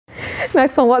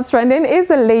Next on What's Trending is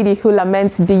a lady who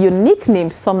laments the unique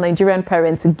names some Nigerian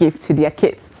parents give to their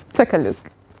kids. Take a look.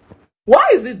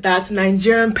 Why is it that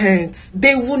Nigerian parents,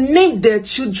 they will name their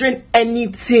children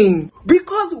anything?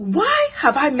 Because why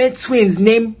have I met twins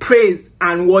named Praise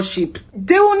and Worship?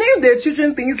 They will name their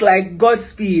children things like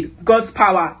Godspeed, God's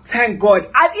Power, Thank God.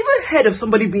 I've even heard of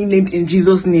somebody being named in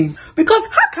Jesus' name. Because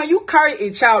how can you carry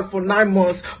a child for 9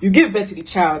 months, you give birth to the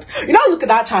child, you now look at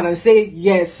that child and say,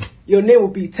 yes, your name will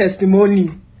be Testimony.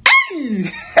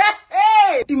 Hey!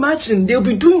 Imagine they'll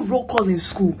be doing roll call in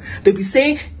school. They'll be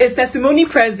saying, is Testimony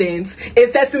present?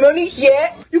 Is Testimony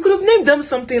here? You could have named them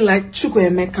something like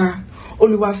Chukwuemeka,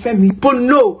 Oluwafemi, but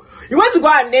no, you want to go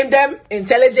and name them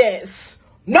Intelligence,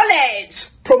 Knowledge,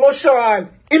 Promotion,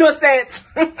 Innocent.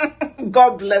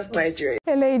 God bless Nigeria.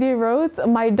 A lady wrote,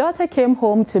 my daughter came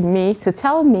home to me to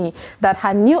tell me that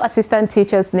her new assistant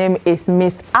teacher's name is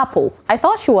Miss Apple. I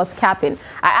thought she was capping.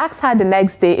 I asked her the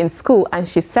next day in school and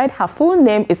she said her full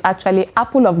name is actually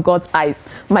Apple of God's Eyes.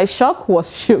 My shock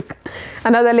was shook.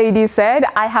 Another lady said,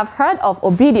 I have heard of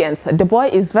obedience. The boy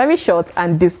is very short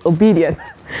and disobedient.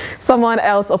 Someone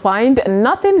else opined,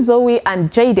 nothing Zoe and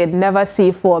Jaden never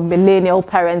see for millennial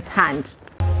parents' hand.